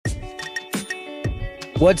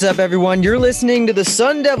What's up, everyone? You're listening to the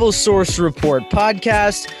Sun Devil Source Report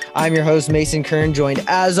podcast. I'm your host, Mason Kern, joined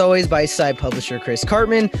as always by site publisher Chris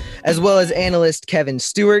Cartman, as well as analyst Kevin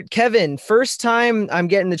Stewart. Kevin, first time I'm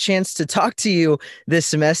getting the chance to talk to you this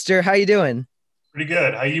semester. How you doing? Pretty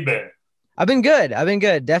good. How you been? I've been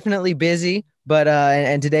good. Definitely busy, but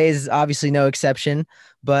and today is obviously no exception.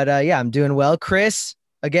 But yeah, I'm doing well. Chris,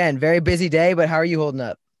 again, very busy day, but how are you holding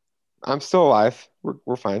up? I'm still alive.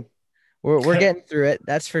 We're fine. We're getting through it.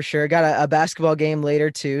 That's for sure. Got a basketball game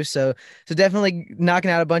later too. So definitely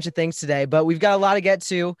knocking out a bunch of things today, but we've got a lot to get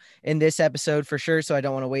to in this episode for sure. So I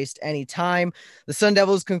don't want to waste any time. The Sun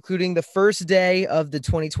Devils concluding the first day of the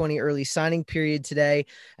 2020 early signing period today,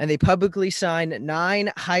 and they publicly signed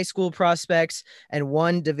 9 high school prospects and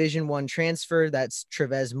 1 Division I transfer. That's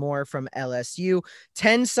Trevez Moore from LSU.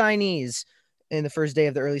 10 signees in the first day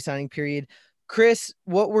of the early signing period. Chris,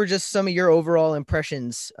 what were just some of your overall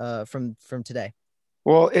impressions from today?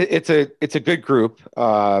 Well, it's a good group.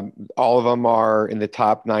 All of them are in the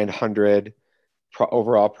top 900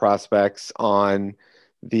 overall prospects on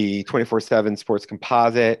the 24/7 Sports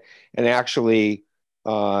Composite, and actually,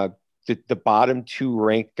 the bottom 2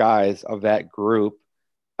 ranked guys of that group,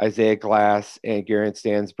 Isaiah Glass and Garrett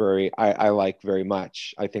Stansbury, I like very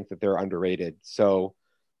much. I think that they're underrated. So.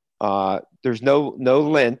 There's no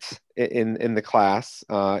lint in the class.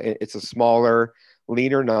 It's a smaller,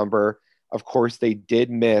 leaner number. Of course, they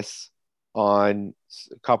did miss on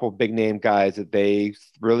a couple big name guys that they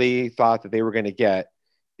really thought that they were going to get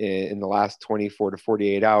in the last 24 to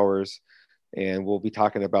 48 hours. And we'll be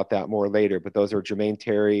talking about that more later. But those are Jermaine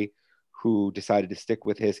Terry, who decided to stick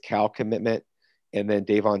with his Cal commitment, and then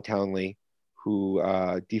Davon Townley, who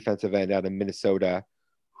defensive end out of Minnesota,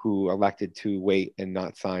 who elected to wait and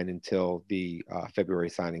not sign until the February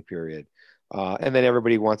signing period. And then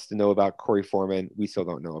everybody wants to know about Corey Foreman. We still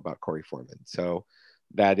don't know about Corey Foreman. So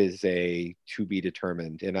that is a to be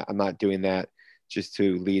determined. And I'm not doing that just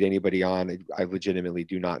to lead anybody on. I legitimately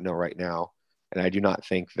do not know right now. And I do not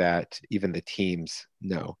think that even the teams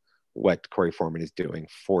know what Corey Foreman is doing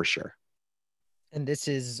for sure. And this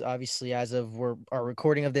is obviously as of our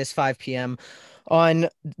recording of this 5 p.m. on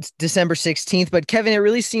December 16th. But Kevin, it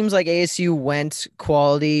really seems like ASU went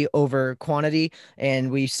quality over quantity.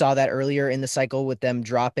 And we saw that earlier in the cycle with them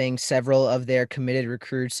dropping several of their committed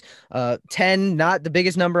recruits. 10, not the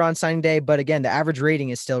biggest number on signing day, but again, the average rating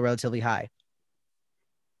is still relatively high.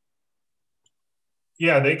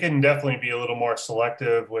 Yeah, they can definitely be a little more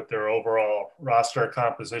selective with their overall roster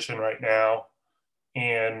composition right now.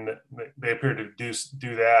 And they appear to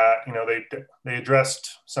do that. You know, they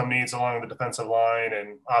addressed some needs along the defensive line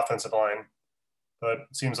and offensive line, but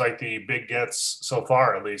it seems like the big gets so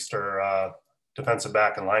far, at least, are defensive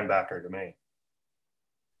back and linebacker to me.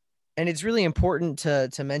 And it's really important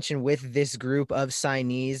to mention with this group of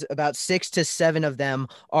signees, about 6 to 7 of them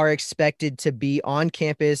are expected to be on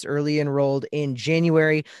campus early enrolled in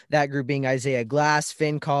January. That group being Isaiah Glass,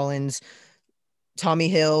 Finn Collins, Tommy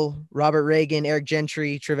Hill, Robert Reagan, Eric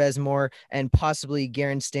Gentry, Trevez Moore, and possibly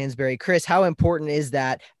Garrett Stansbury. Chris, how important is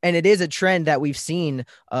that? And it is a trend that we've seen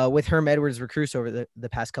with Herm Edwards recruits over the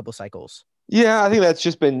past couple cycles. Yeah, I think that's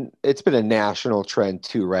it's been a national trend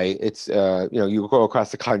too, right? It's, you go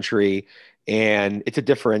across the country and it's a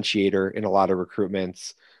differentiator in a lot of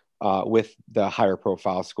recruitments with the higher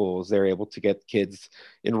profile schools. They're able to get kids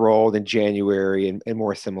enrolled in January and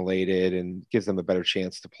more assimilated and gives them a better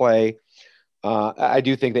chance to play. I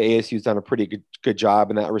do think the ASU's done a pretty good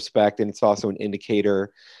job in that respect, and it's also an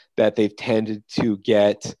indicator that they've tended to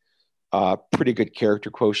get pretty good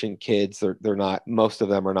character quotient kids. They're not, most of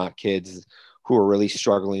them are not kids who are really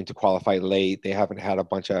struggling to qualify late. They haven't had a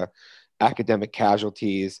bunch of academic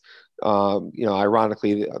casualties.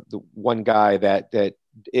 Ironically, the one guy that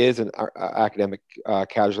is an academic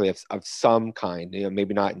casualty of some kind,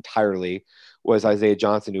 maybe not entirely, was Isaiah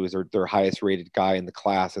Johnson, who was their highest rated guy in the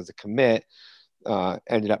class as a commit.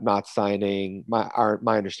 Ended up not signing. My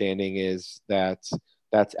understanding is that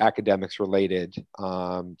that's academics related.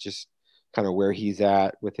 Just kind of where he's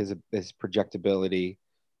at with his projectability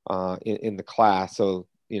in the class. So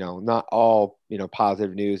not all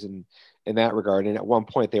positive news in that regard. And at one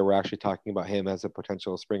point they were actually talking about him as a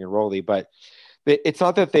potential spring enrollee, but it's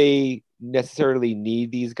not that they necessarily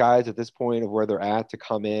need these guys at this point of where they're at to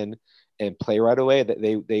come in and play right away. That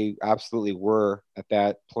they absolutely were at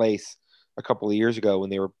that place a couple of years ago when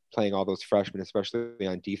they were playing all those freshmen, especially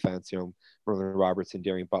on defense, Merlin Robertson,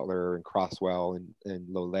 Darian Butler, and Crosswell and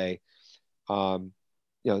Lole.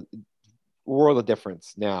 World of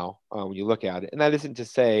difference now when you look at it. And that isn't to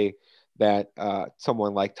say that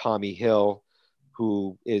someone like Tommy Hill,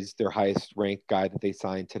 who is their highest ranked guy that they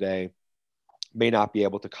signed today, may not be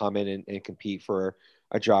able to come in and compete for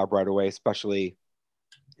a job right away, especially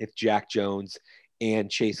if Jack Jones and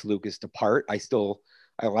Chase Lucas depart.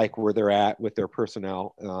 I like where they're at with their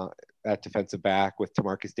personnel at defensive back with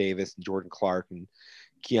Tamarcus Davis and Jordan Clark and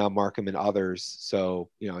Keon Markham and others. So,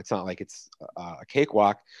 it's not like it's a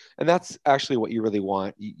cakewalk. And that's actually what you really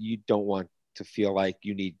want. You don't want to feel like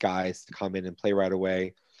you need guys to come in and play right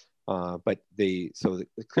away. But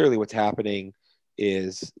clearly what's happening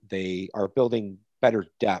is they are building better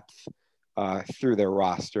depth through their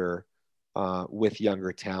roster with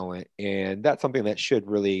younger talent. And that's something that should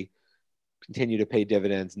really continue to pay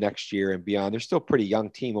dividends next year and beyond. They're still a pretty young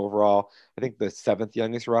team overall. I think the 7th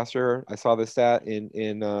youngest roster. I saw this stat in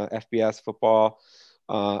FBS football.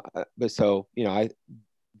 But so,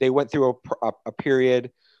 they went through a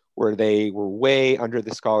period where they were way under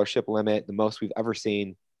the scholarship limit, the most we've ever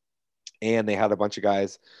seen. And they had a bunch of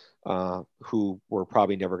guys who were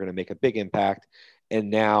probably never going to make a big impact. And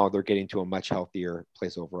now they're getting to a much healthier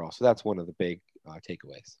place overall. So that's one of the big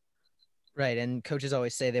takeaways. Right. And coaches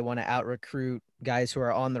always say they want to out recruit guys who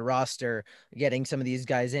are on the roster. Getting some of these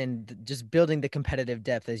guys in, just building the competitive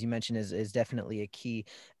depth, as you mentioned, is definitely a key.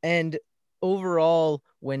 And overall,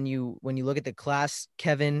 when you look at the class,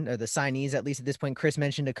 Kevin, or the signees, at least at this point, Chris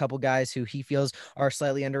mentioned a couple guys who he feels are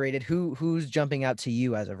slightly underrated. Who's jumping out to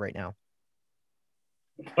you as of right now?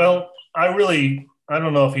 Well, I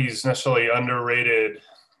don't know if he's necessarily underrated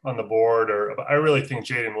on the board, but I really think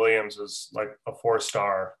Jaden Williams is like a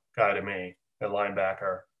 4-star guy to me, a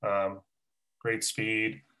linebacker. Great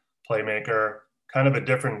speed, playmaker, kind of a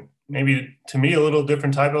different, maybe to me, a little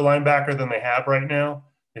different type of linebacker than they have right now.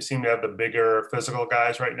 They seem to have the bigger physical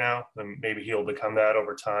guys right now, and maybe he'll become that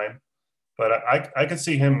over time. But I could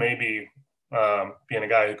see him maybe being a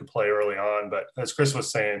guy who could play early on. But as Chris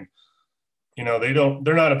was saying,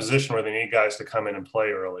 they're not in a position where they need guys to come in and play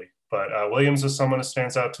early. But Williams is someone that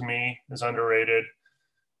stands out to me, is underrated.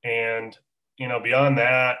 And, beyond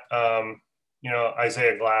that,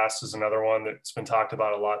 Isaiah Glass is another one that's been talked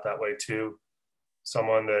about a lot that way too.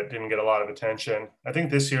 Someone that didn't get a lot of attention. I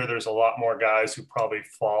think this year there's a lot more guys who probably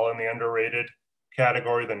fall in the underrated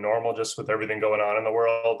category than normal, just with everything going on in the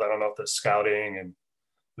world. I don't know if the scouting and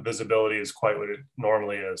the visibility is quite what it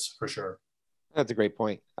normally is, for sure. That's a great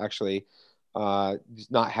point, actually.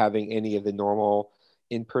 Just not having any of the normal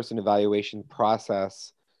in-person evaluation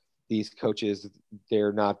process, these coaches,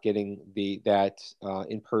 they're not getting that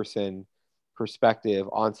in-person perspective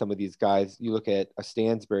on some of these guys. You look at a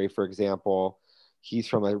Stansbury, for example. He's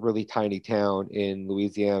from a really tiny town in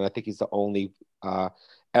Louisiana. I think he's the only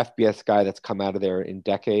FBS guy that's come out of there in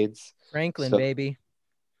decades. Franklin, baby.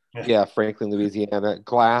 Yeah, Franklin, Louisiana.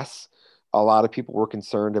 Glass, a lot of people were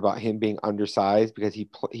concerned about him being undersized because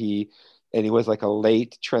he was like a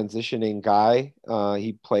late transitioning guy.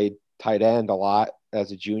 He played tight end a lot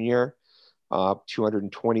as a junior,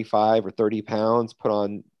 225 or 30 pounds, put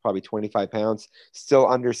on probably 25 pounds, still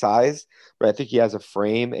undersized, but I think he has a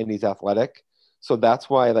frame and he's athletic. So that's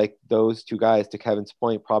why, like, those two guys, to Kevin's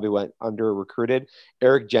point, probably went under recruited.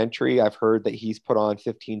 Eric Gentry, I've heard that he's put on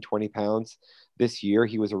 15, 20 pounds this year.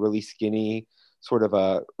 He was a really skinny, sort of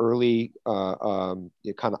a early kind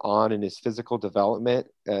of on in his physical development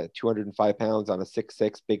at 205 pounds on a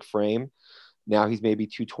 6'6" big frame. Now he's maybe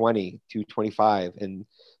 220, 225, and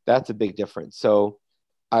that's a big difference. So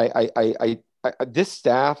this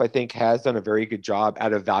staff, I think, has done a very good job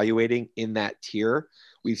at evaluating in that tier.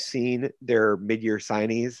 We've seen their mid-year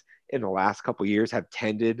signees in the last couple of years have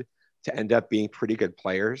tended to end up being pretty good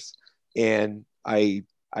players. And I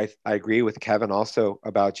agree with Kevin also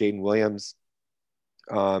about Jaden Williams.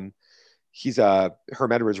 Herm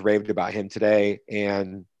Edwards raved about him today,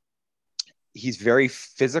 and he's very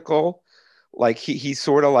physical. Like he's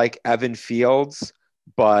sort of like Evan Fields,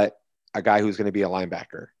 but a guy who's going to be a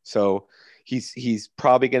linebacker. So he's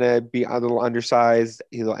probably going to be a little undersized.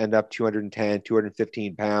 He'll end up 210,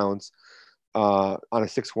 215 pounds on a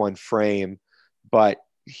 6'1" frame, but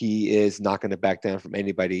he is not going to back down from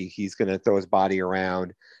anybody. He's going to throw his body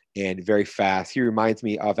around and very fast. He reminds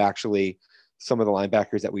me of actually some of the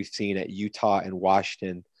linebackers that we've seen at Utah and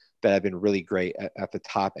Washington that have been really great at the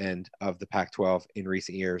top end of the Pac-12 in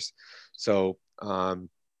recent years. So, and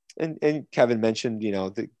Kevin mentioned,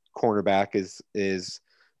 the cornerback is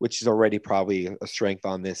which is already probably a strength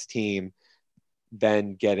on this team,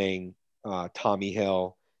 then getting Tommy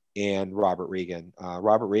Hill and Robert Regan.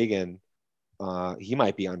 Robert Regan, he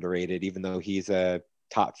might be underrated, even though he's a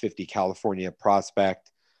top 50 California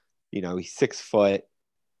prospect. He's 6 foot.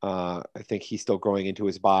 I think he's still growing into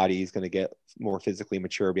his body. He's going to get more physically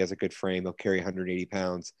mature, but he has a good frame. He'll carry 180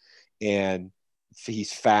 pounds. And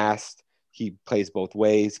he's fast, he plays both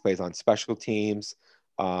ways, plays on special teams.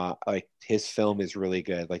 Like his film is really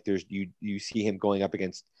good. Like you see him going up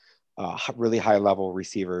against really high level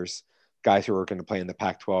receivers, guys who are going to play in the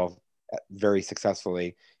Pac-12 very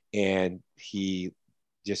successfully, and he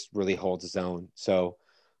just really holds his own. So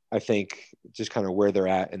I think just kind of where they're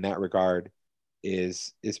at in that regard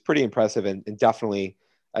is pretty impressive, and definitely,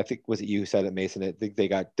 I think, was it you who said it, Mason? I think they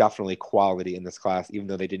got definitely quality in this class, even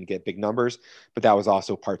though they didn't get big numbers, but that was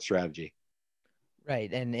also part strategy.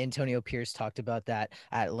 Right. And Antonio Pierce talked about that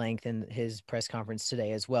at length in his press conference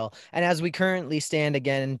today as well. And as we currently stand,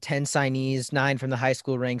 again, 10 signees, 9 from the high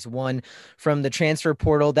school ranks, 1 from the transfer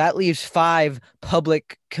portal. That leaves 5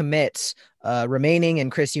 public commits remaining.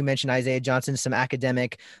 And Chris, you mentioned Isaiah Johnson, some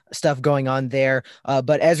academic stuff going on there.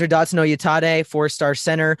 But Ezra Dotson-Oyatade, 4-star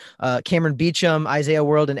center, Cameron Beecham, Isaiah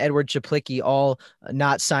World, and Edward Chaplicki all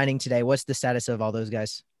not signing today. What's the status of all those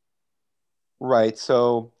guys? Right.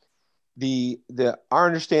 So the our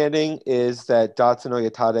understanding is that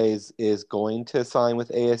Dotson-Oyatade is going to sign with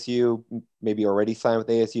ASU, maybe already signed with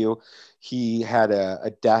ASU. He had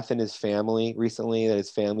a death in his family recently that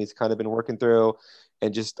his family's kind of been working through,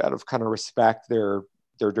 and just out of kind of respect, they're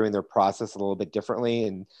doing their process a little bit differently,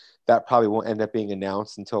 and that probably won't end up being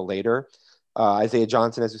announced until later. Isaiah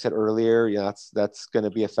Johnson, as we said earlier, that's going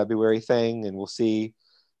to be a February thing, and we'll see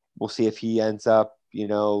if he ends up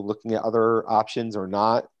looking at other options or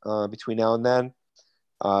not between now and then.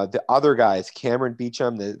 The other guys, Cameron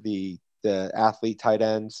Beecham, the athlete tight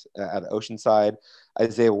ends at Oceanside,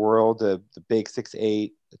 Isaiah World, the big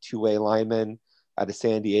 6'8", the two-way lineman out of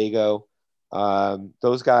San Diego.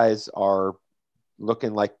 Those guys are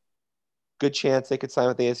looking like good chance they could sign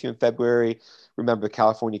with ASU in February. Remember,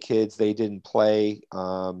 California kids, they didn't play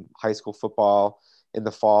high school football in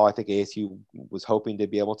the fall. I think ASU was hoping to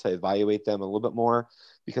be able to evaluate them a little bit more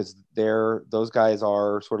because those guys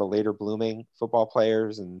are sort of later blooming football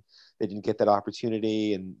players, and they didn't get that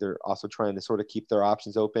opportunity. And they're also trying to sort of keep their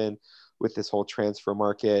options open with this whole transfer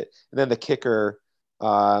market. And then the kicker,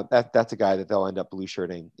 that's a guy that they'll end up blue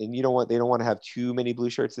shirting. And they don't want to have too many blue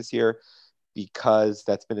shirts this year, because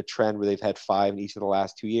that's been a trend where they've had 5 in each of the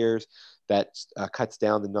last 2 years. That cuts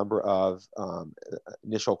down the number of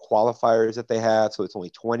initial qualifiers that they have. So it's only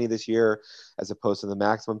 20 this year as opposed to the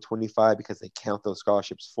maximum 25, because they count those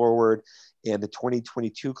scholarships forward. And the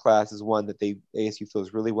 2022 class is one that ASU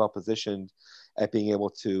feels really well positioned at being able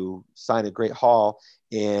to sign a great haul.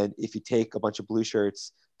 And if you take a bunch of blue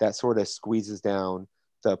shirts, that sort of squeezes down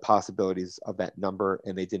the possibilities of that number,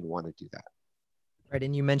 and they didn't want to do that. Right.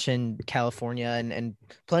 And you mentioned California and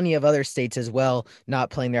plenty of other states as well, not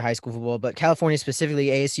playing their high school football, but California specifically,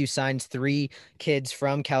 ASU signs 3 kids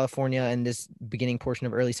from California in this beginning portion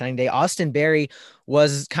of early signing day. Austin Berry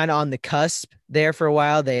was kind of on the cusp there for a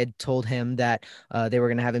while. They had told him that they were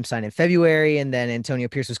going to have him sign in February. And then Antonio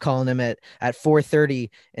Pierce was calling him at 4:30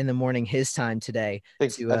 in the morning, his time today. I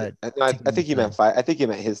think he meant I think he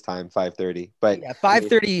meant his time, 5:30. But yeah,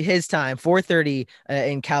 5:30 his time, 4:30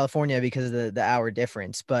 in California because of the hour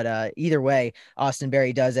difference. But either way, Austin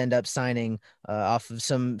Berry does end up signing off of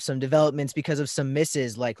some developments because of some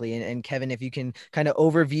misses likely. And Kevin, if you can kind of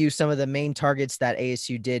overview some of the main targets that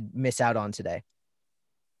ASU did miss out on today.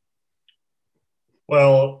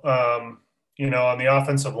 Well, on the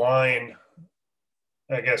offensive line,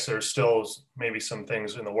 I guess there's still maybe some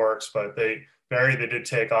things in the works, but they did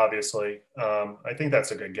take, obviously. I think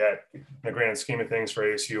that's a good get in the grand scheme of things for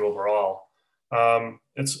ASU overall.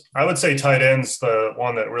 I would say tight end's the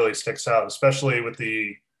one that really sticks out, especially with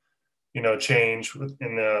the, change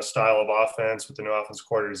in the style of offense with the new offense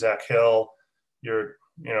coordinator, Zach Hill. Your,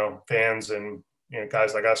 fans and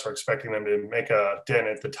guys like us are expecting them to make a dent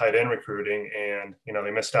at the tight end recruiting. And,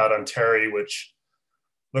 they missed out on Terry, which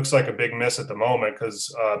looks like a big miss at the moment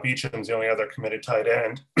because Beecham's the only other committed tight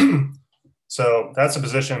end. So that's a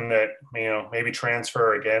position that, maybe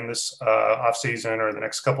transfer again this offseason or the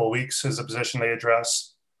next couple of weeks is a position they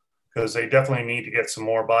address, because they definitely need to get some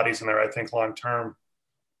more bodies in there, I think, long term,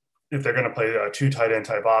 if they're going to play a 2 tight end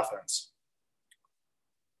type offense.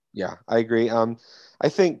 Yeah, I agree. I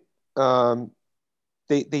think the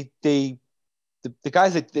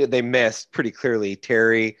guys that they missed pretty clearly,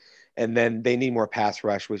 Terry, and then they need more pass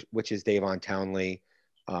rush, which is Davon Townley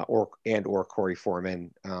or Corey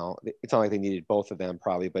Foreman. It's not like they needed both of them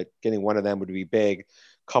probably, but getting one of them would be big,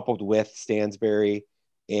 coupled with Stansbury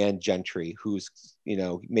and Gentry, who's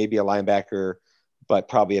maybe a linebacker, but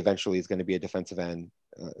probably eventually is going to be a defensive end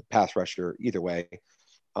pass rusher either way.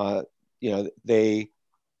 They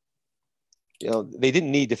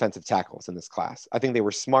didn't need defensive tackles in this class. I think they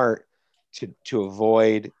were smart to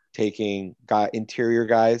avoid taking interior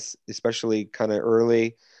guys, especially kind of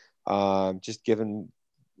early. just given,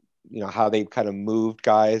 how they kind of moved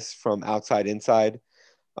guys from outside inside.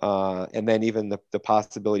 And then even the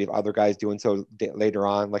possibility of other guys doing so later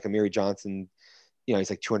on, like Amiri Johnson, he's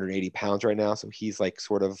like 280 pounds right now. So he's like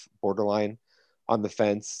sort of borderline on the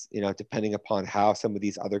fence, depending upon how some of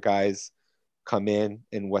these other guys come in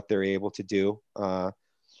and what they're able to do.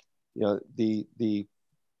 The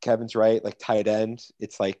Kevin's right, like tight end.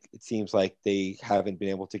 It's like, it seems like they haven't been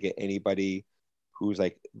able to get anybody who's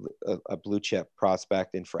like a blue chip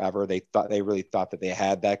prospect in forever. They really thought that they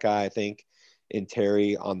had that guy, I think, in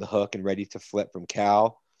Terry on the hook and ready to flip from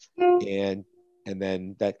Cal. And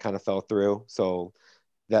then that kind of fell through. So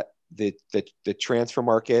that the transfer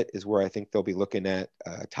market is where I think they'll be looking at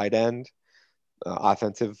tight end,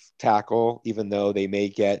 offensive tackle, even though they may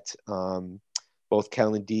get both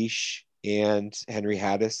Kellen Deesh and Henry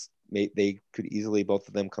Haddis. They could easily, both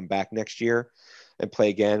of them, come back next year and play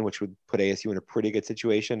again, which would put ASU in a pretty good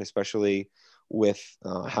situation, especially with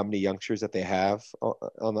how many youngsters that they have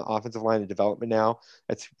on the offensive line and development now.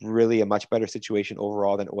 That's really a much better situation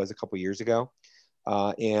overall than it was a couple years ago.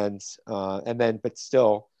 And then, but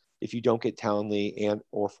still, if you don't get Townley and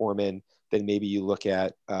or Foreman, then maybe you look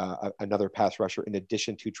at another pass rusher in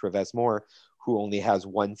addition to Trevez Moore, who only has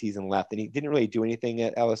one season left. And he didn't really do anything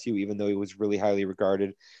at LSU, even though he was really highly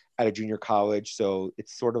regarded at a junior college. So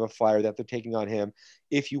it's sort of a flyer that they're taking on him.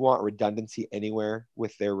 If you want redundancy anywhere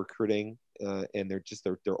with their recruiting and their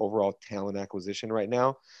overall talent acquisition right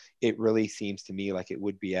now, it really seems to me like it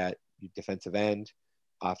would be at defensive end,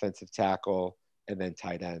 offensive tackle, and then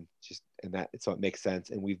tight end. So it makes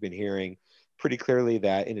sense. And we've been hearing pretty clearly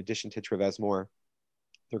that in addition to Trevez Moore,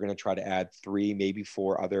 they're going to try to add 3, maybe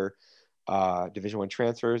 4 other Division I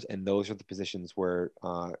transfers, and those are the positions where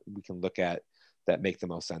we can look at that make the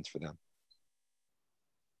most sense for them.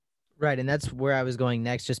 Right, and that's where I was going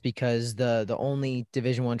next, just because the only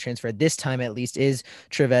Division I transfer at this time, at least, is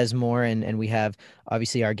Trevez Moore, and we have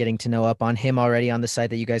obviously our getting to know up on him already on the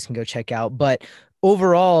site that you guys can go check out. But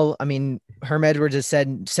overall, I mean, Herm Edwards has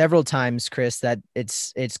said several times, Chris, that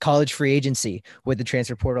it's college free agency with the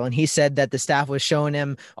transfer portal, and he said that the staff was showing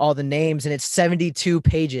him all the names, and it's 72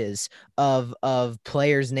 pages of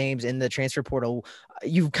players' names in the transfer portal.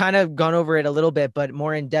 You've kind of gone over it a little bit, but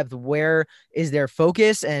more in depth, where is their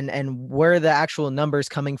focus and where are the actual numbers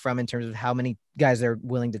coming from in terms of how many guys they're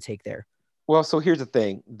willing to take there? Well, so here's the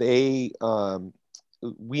thing. We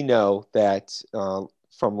know that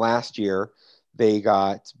from last year, they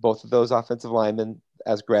got both of those offensive linemen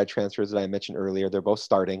as grad transfers that I mentioned earlier. They're both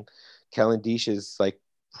starting. Kellen Deesh is like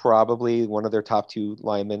probably one of their top 2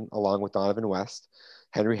 linemen, along with Donovan West.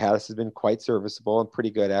 Henry Haddis has been quite serviceable and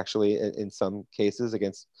pretty good, actually, in some cases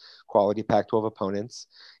against quality Pac-12 opponents.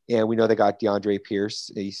 And we know they got DeAndre Pierce.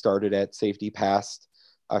 He started at safety past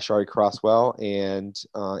Shari Crosswell and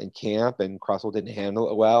in camp, and Crosswell didn't handle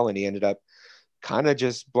it well, and he ended up kind of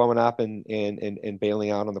just blowing up and bailing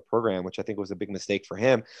out on the program, which I think was a big mistake for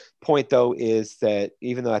him. Point though is that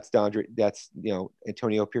even though that's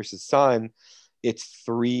Antonio Pierce's son, it's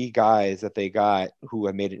 3 guys that they got who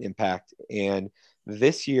have made an impact. And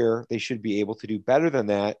this year they should be able to do better than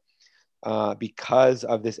that because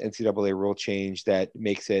of this NCAA rule change that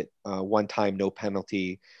makes it one-time, no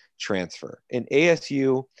penalty transfer. And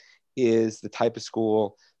ASU is the type of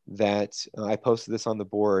school that I posted this on the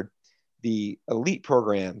board. The elite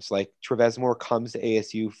programs like Trevez Moore comes to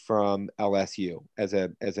ASU from LSU as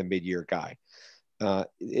a mid-year guy.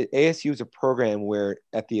 ASU is a program where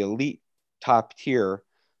at the elite top tier,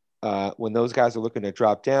 when those guys are looking to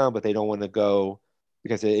drop down, but they don't want to go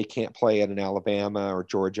because they can't play at an Alabama or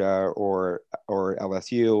Georgia or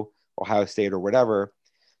LSU, Ohio State or whatever,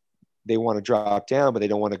 they want to drop down, but they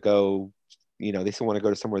don't want to go, they still want to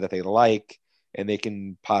go to somewhere that they like and they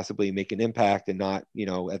can possibly make an impact and not,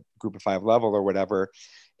 at group of 5 level or whatever.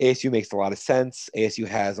 ASU makes a lot of sense. ASU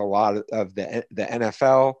has a lot of the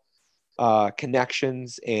NFL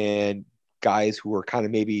connections and guys who are kind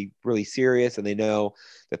of maybe really serious, and they know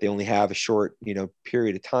that they only have a short,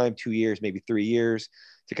 period of time, 2 years, maybe 3 years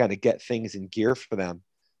to kind of get things in gear for them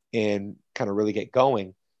and kind of really get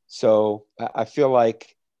going. So I feel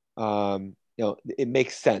like, it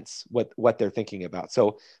makes sense what they're thinking about.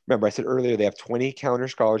 So remember, I said earlier, they have 20 counter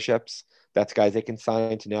scholarships. That's guys they can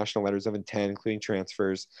sign to national letters of intent, including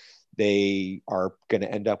transfers. They are going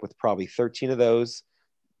to end up with probably 13 of those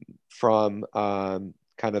from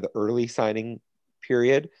kind of the early signing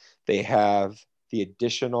period. They have the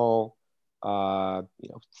additional,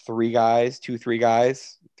 3 guys,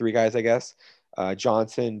 I guess,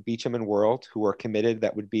 Johnson, Beecham, and World, who are committed.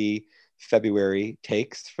 That would be February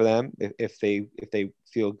takes for them if they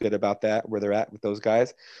feel good about that, where they're at with those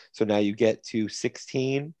guys. So now you get to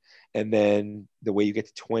 16, And then the way you get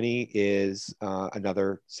to 20 is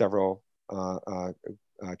another several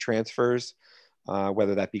transfers,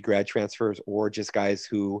 whether that be grad transfers or just guys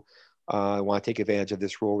who want to take advantage of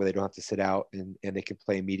this rule where they don't have to sit out and they can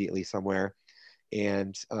play immediately somewhere.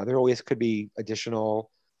 And there always could be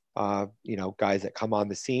additional, guys that come on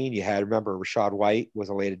the scene. You had, remember, Rashad White was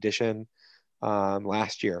a late addition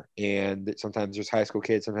last year. And sometimes there's high school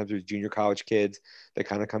kids, sometimes there's junior college kids that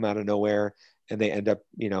kind of come out of nowhere and they end up,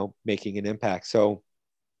 making an impact. So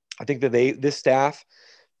I think that this staff,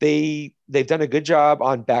 they've done a good job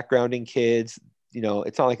on backgrounding kids.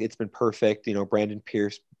 It's not like it's been perfect. Brandon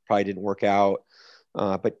Pierce probably didn't work out.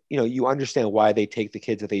 But you understand why they take the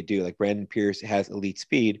kids that they do. Like Brandon Pierce has elite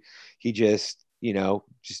speed. He just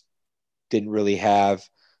didn't really have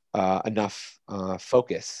enough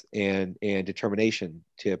focus and determination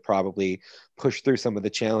to probably push through some of the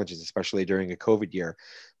challenges, especially during a COVID year.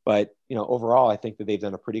 But overall, I think that they've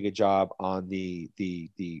done a pretty good job on the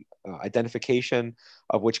identification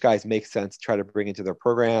of which guys make sense to try to bring into their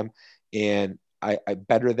program, and I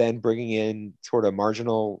better than bringing in sort of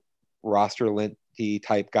marginal roster length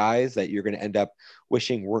type guys that you're going to end up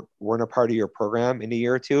wishing weren't a part of your program in a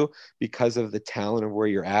year or two because of the talent of where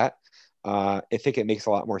you're at. I think it makes a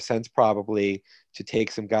lot more sense probably to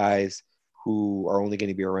take some guys who are only going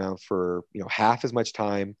to be around for half as much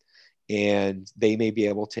time, and they may be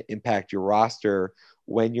able to impact your roster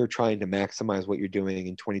when you're trying to maximize what you're doing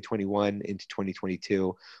in 2021 into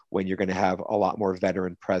 2022, when you're going to have a lot more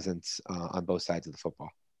veteran presence on both sides of the football.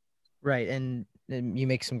 Right. And you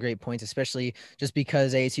make some great points, especially just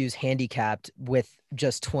because ASU is handicapped with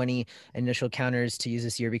just 20 initial counters to use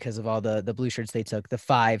this year because of all the blue shirts they took, the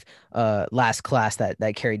 5 last class that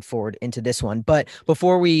carried forward into this one. But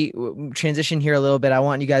before we transition here a little bit, I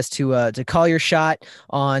want you guys to call your shot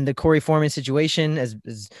on the Korey Foreman situation as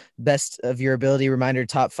best of your ability. Reminder,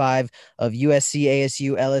 top 5 of USC,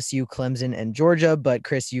 ASU, LSU, Clemson, and Georgia. But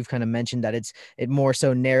Chris, you've kind of mentioned that it more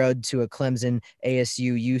so narrowed to a Clemson,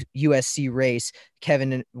 ASU, USC race.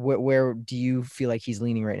 Kevin, where do you feel like he's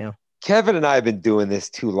leaning right now? Kevin and I have been doing this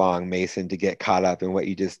too long, Mason, to get caught up in what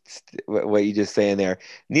you just saying there.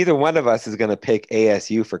 Neither one of us is going to pick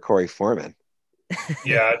ASU for Korey Foreman.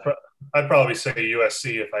 Yeah, I'd probably say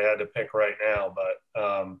USC if I had to pick right now,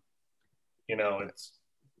 but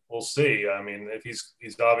we'll see. I mean, if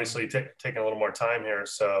he's obviously taking a little more time here,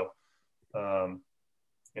 so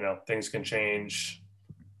things can change.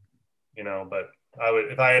 But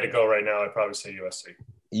if I had to go right now, I'd probably say USC.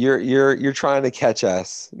 You're trying to catch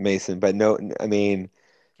us, Mason, but no, I mean,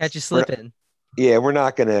 catch you slipping.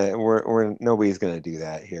 We're nobody's gonna do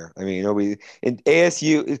that here. I mean, nobody in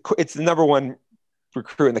ASU. It's the number 1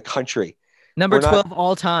 recruit in the country. Number 12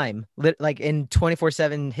 all time, like in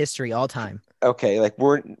 24/7 history all time. Okay, like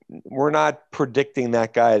we're not predicting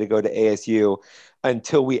that guy to go to ASU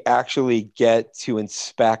until we actually get to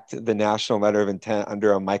inspect the national letter of intent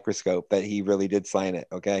under a microscope that he really did sign it.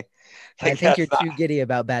 Okay. I think you're too giddy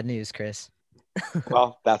about bad news, Chris.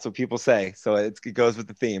 Well, that's what people say. So it goes with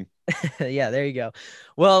the theme. Yeah, there you go.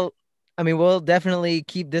 Well, I mean, we'll definitely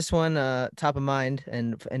keep this one top of mind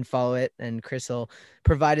and follow it. And Chris will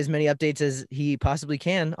provide as many updates as he possibly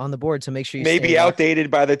can on the board. So make sure you maybe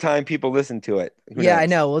outdated by the time people listen to it. Who knows? I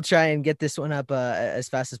know. We'll try and get this one up as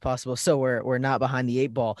fast as possible, so we're not behind the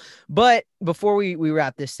 8 ball. But before we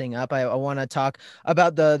wrap this thing up, I want to talk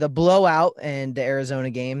about the blowout and the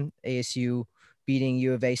Arizona game. ASU beating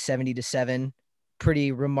U of A 70-7.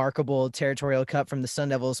 Pretty remarkable territorial cut from the Sun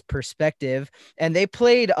Devils' perspective. And they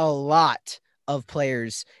played a lot of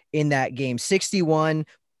players in that game. 61,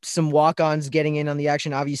 some walk-ons getting in on the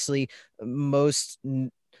action. Obviously, most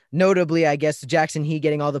notably, I guess, Jackson He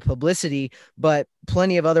getting all the publicity, but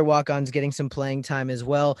plenty of other walk-ons getting some playing time as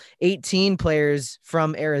well. 18 players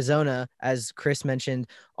from Arizona, as Chris mentioned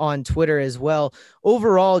on Twitter as well.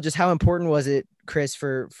 Overall, just how important was it, Chris,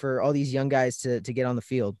 for all these young guys to get on the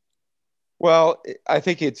field? Well, I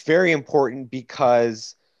think it's very important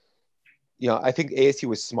because, I think ASU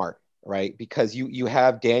was smart, right? Because you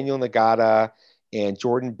have Daniel Nagata and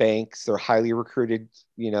Jordan Banks. They're highly recruited,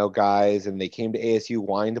 guys, and they came to ASU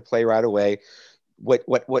wanting to play right away. What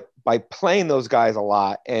by playing those guys a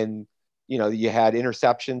lot, and you had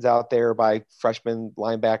interceptions out there by freshman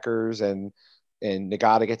linebackers, and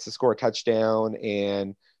Nagata gets to score a touchdown,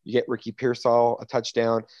 and you get Ricky Pearsall a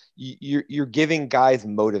touchdown. You're giving guys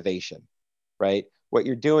motivation. Right. What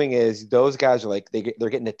you're doing is those guys are like, they're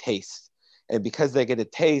getting a taste. And because they get a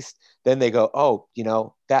taste, then they go, oh,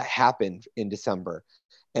 that happened in December.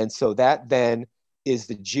 And so that then is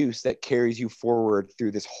the juice that carries you forward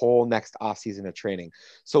through this whole next offseason of training.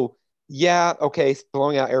 So Yeah, okay,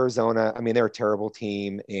 blowing out Arizona. I mean, they're a terrible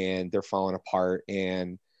team and they're falling apart.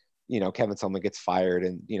 And Kevin Sumlin gets fired,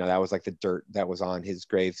 and that was like the dirt that was on his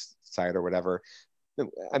graveside or whatever.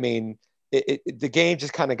 I mean, the game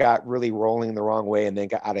just kind of got really rolling the wrong way and then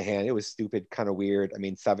got out of hand. It was stupid, kind of weird. I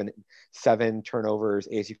mean, seven turnovers.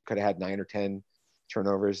 ASU could have had 9 or 10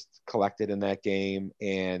 turnovers collected in that game,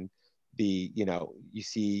 and you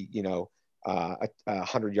see a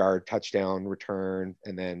 100-yard touchdown return,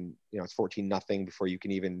 and then it's 14-0 before you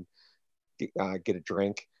can even get a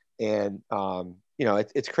drink, and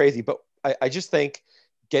it's crazy. But I just think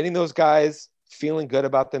getting those guys feeling good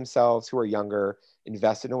about themselves who are younger,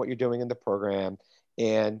 invested in what you're doing in the program,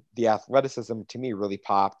 and the athleticism to me really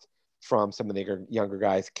popped from some of the younger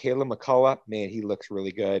guys. Caleb McCullough, man, he looks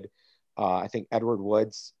really good. I think Edward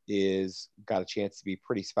Woods is got a chance to be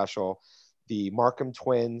pretty special. The Markham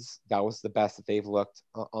twins, that was the best that they've looked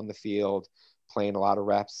on the field, playing a lot of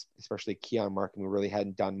reps, especially Keon Markham, who really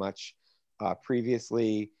hadn't done much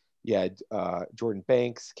previously. You had Jordan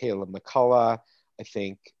Banks, Caleb McCullough. I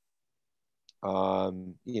think,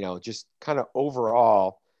 just kind of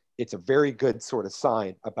overall, it's a very good sort of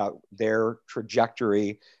sign about their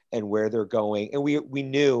trajectory and where they're going. And we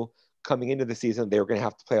knew coming into the season they were going to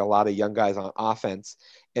have to play a lot of young guys on offense.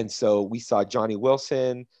 And so we saw Johnny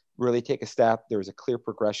Wilson really take a step. There was a clear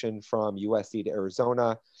progression from USC to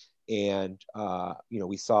Arizona. And,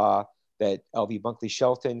 we saw that LV Bunkley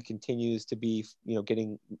Shelton continues to be,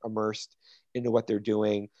 getting immersed into what they're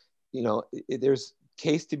doing. There's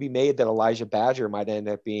case to be made that Elijah Badger might end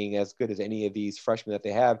up being as good as any of these freshmen that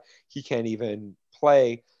they have. He can't even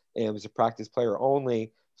play and was a practice player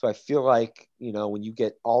only. So I feel like, when you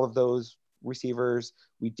get all of those receivers,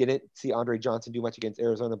 we didn't see Andre Johnson do much against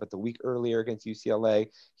Arizona, but the week earlier against UCLA,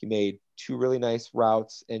 he made 2 really nice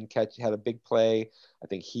routes and had a big play. I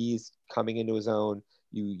think he's coming into his own.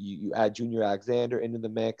 You add Junior Alexander into the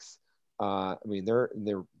mix. I mean, their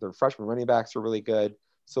freshman running backs are really good.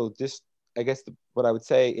 So this, I guess, what I would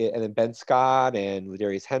say, and then Ben Scott and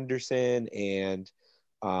Ladarius Henderson, and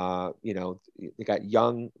they got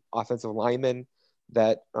young offensive linemen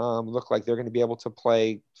that look like they're going to be able to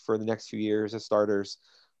play for the next few years as starters.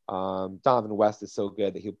 Donovan West is so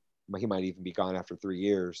good that he might even be gone after 3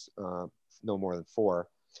 years, no more than 4.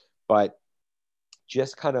 But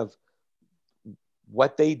just kind of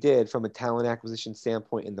what they did from a talent acquisition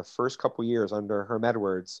standpoint in the first couple years under Herm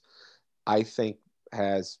Edwards, I think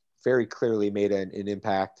has very clearly made an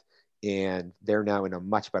impact, and they're now in a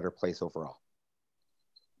much better place overall.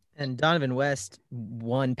 And Donovan West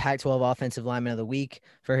won Pac-12 Offensive Lineman of the Week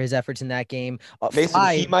for his efforts in that game.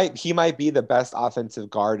 Mason, he might be the best offensive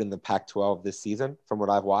guard in the Pac-12 this season, from what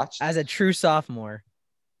I've watched. As a true sophomore,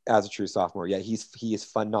 yeah, he is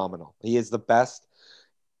phenomenal. He is the best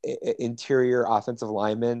interior offensive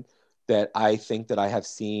lineman that I think that I have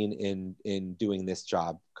seen in doing this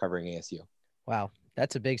job covering ASU. Wow,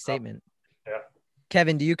 that's a big statement. Yeah.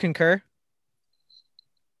 Kevin, do you concur?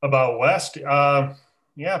 About West?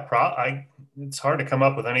 Yeah, it's hard to come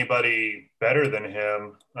up with anybody better than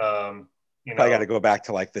him. I got to go back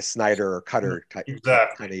to like the Snyder or Cutter type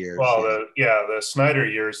kind of years. Well, the Snyder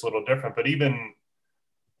year is a little different, but even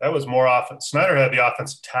that was more often. Snyder had the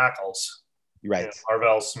offensive tackles, right?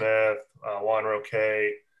 Arvell Smith, Juan Roque.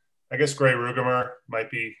 I guess Gray Rugemer might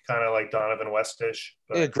be kind of like Donovan Westish.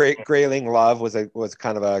 But, Grayling Love was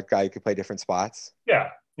kind of a guy who could play different spots.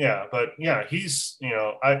 Yeah, but yeah, he's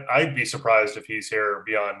I'd be surprised if he's here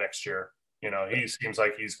beyond next year. He seems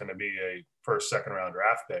like he's going to be a first, second round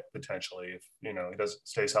draft pick potentially if he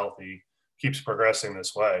stays healthy, keeps progressing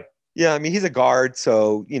this way. Yeah, I mean he's a guard,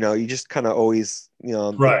 so you just kind of always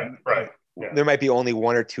right. Yeah. There might be only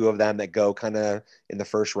 1 or 2 of them that go kind of in the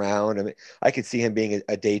first round. I mean, I could see him being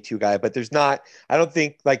a day 2 guy, but there's not. I don't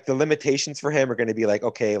think like the limitations for him are going to be like,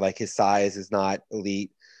 okay, like his size is not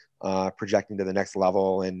elite. Projecting to the next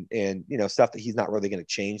level and stuff that he's not really going to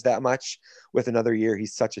change that much with another year.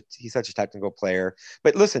 He's such a technical player.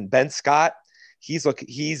 But listen, Ben Scott, he's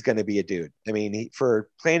going to be a dude. I mean, for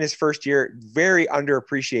playing his first year, very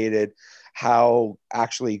underappreciated how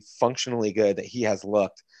actually functionally good that he has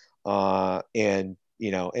looked. And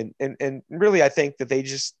really, I think that they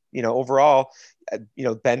just overall,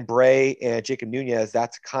 Ben Bray and Jacob Nunez,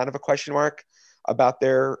 that's kind of a question mark about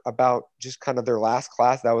just kind of their last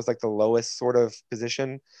class. That was like the lowest sort of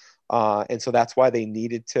position. And so that's why they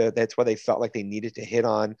felt like they needed to hit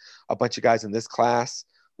on a bunch of guys in this class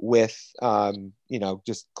with,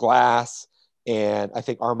 just Glass. And I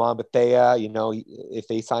think Armand Bethea, if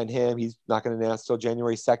they sign him, he's not going to announce till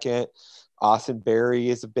January 2nd. Austin Berry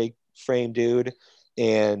is a big frame dude.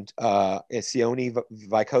 And Sione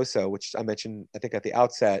Vicoso, which I mentioned, I think at the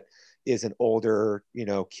outset, is an older,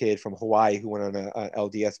 kid from Hawaii who went on a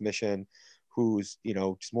LDS mission, who's,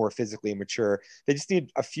 just more physically mature. They just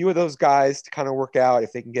need a few of those guys to kind of work out.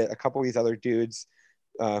 If they can get a couple of these other dudes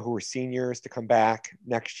who are seniors to come back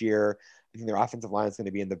next year, I think their offensive line is going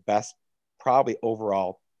to be in the best, probably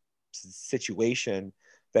overall situation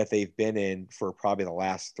that they've been in for probably the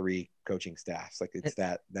last 3 coaching staffs. Like it's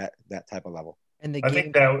that type of level. And I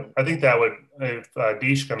think that would, if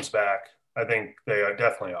Deesh comes back, I think they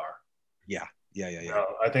definitely are. Yeah.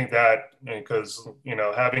 I think that because,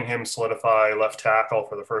 having him solidify left tackle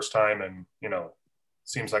for the first time and,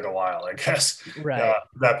 seems like a while, I guess, right.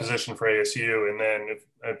 That position for ASU. And then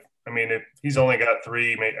if he's only got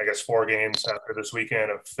 3, I guess 4 games after this weekend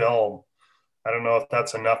of film, I don't know if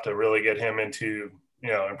that's enough to really get him into,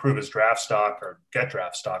 improve his draft stock or get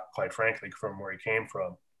draft stock, quite frankly, from where he came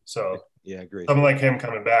from. So yeah, I agree. Something like him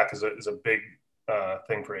coming back is a big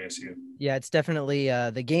thing for ASU. Yeah, it's definitely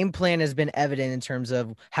the game plan has been evident in terms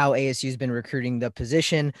of how ASU has been recruiting the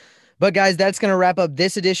position. But guys, that's going to wrap up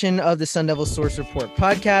this edition of the Sun Devil Source Report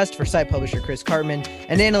podcast. For site publisher Chris Cartman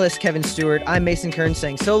and analyst Kevin Stewart, I'm Mason Kern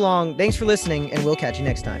saying so long. Thanks for listening, and we'll catch you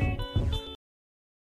next time.